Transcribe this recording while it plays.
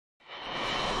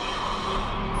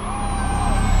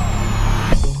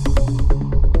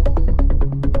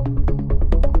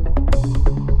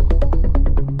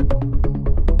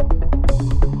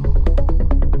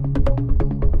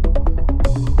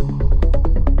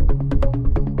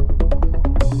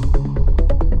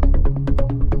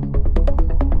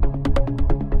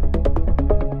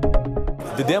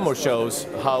demo shows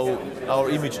how our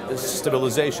image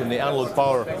stabilization, the analog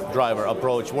power driver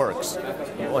approach works.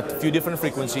 A few different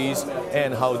frequencies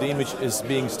and how the image is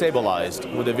being stabilized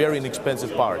with a very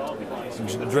inexpensive part.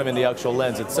 Driven the actual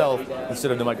lens itself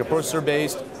instead of the microprocessor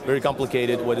based, very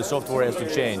complicated, where the software has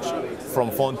to change from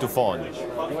phone to phone.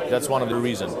 That's one of the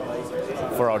reasons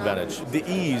for our advantage. The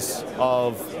ease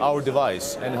of our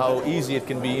device and how easy it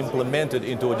can be implemented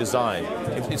into a design.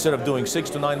 Instead of doing 6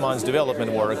 to 9 months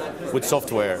development work with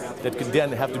software that could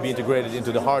then have to be integrated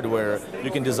into the hardware,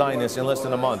 you can design this in less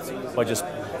than a month by just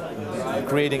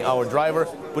creating our driver,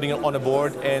 putting it on a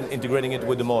board and integrating it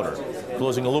with the motor.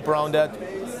 Closing a loop around that,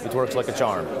 it works like a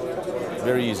charm.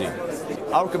 Very easy.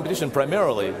 Our competition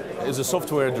primarily is a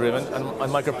software-driven and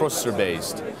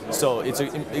microprocessor-based, so it's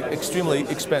extremely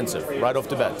expensive right off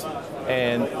the bat.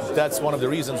 And that's one of the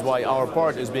reasons why our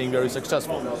part is being very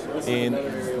successful in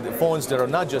the phones that are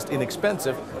not just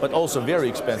inexpensive, but also very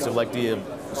expensive, like the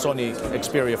Sony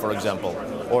Xperia, for example,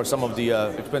 or some of the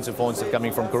expensive phones that are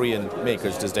coming from Korean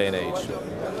makers this day and age.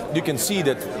 You can see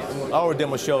that our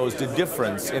demo shows the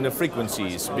difference in the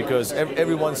frequencies, because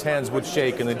everyone's hands would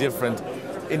shake in a different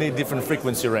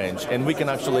frequency range, and we can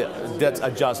actually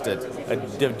adjust it at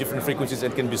different frequencies.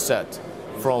 It can be set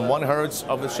from 1 hertz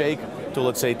of a shake to,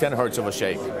 let's say, 10 hertz of a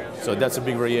shake. So that's a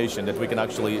big variation that we can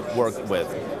actually work with.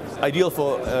 Ideal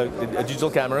for digital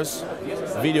cameras,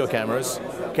 video cameras,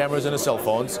 cameras in the cell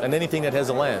phones, and anything that has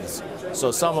a lens.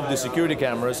 So some of the security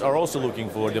cameras are also looking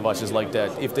for devices like that,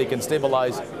 if they can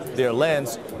stabilize their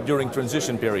lens during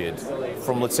transition period,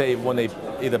 from, let's say, when they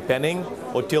either penning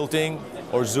or tilting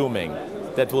or zooming.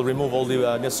 That will remove all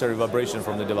the necessary vibration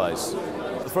from the device.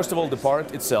 First of all, the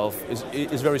part itself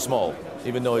is very small,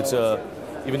 even though it's a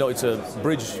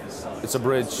bridge,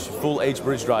 full H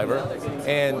bridge driver.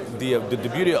 And the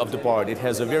beauty of the part, it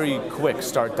has a very quick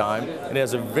start time and it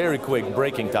has a very quick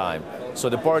breaking time. So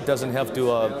the part doesn't have to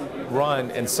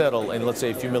run and settle in, let's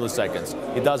say, a few milliseconds.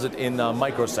 It does it in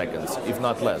microseconds, if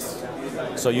not less.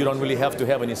 So you don't really have to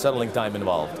have any settling time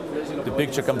involved. The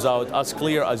picture comes out as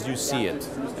clear as you see it.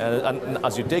 And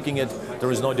as you're taking it,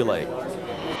 there is no delay.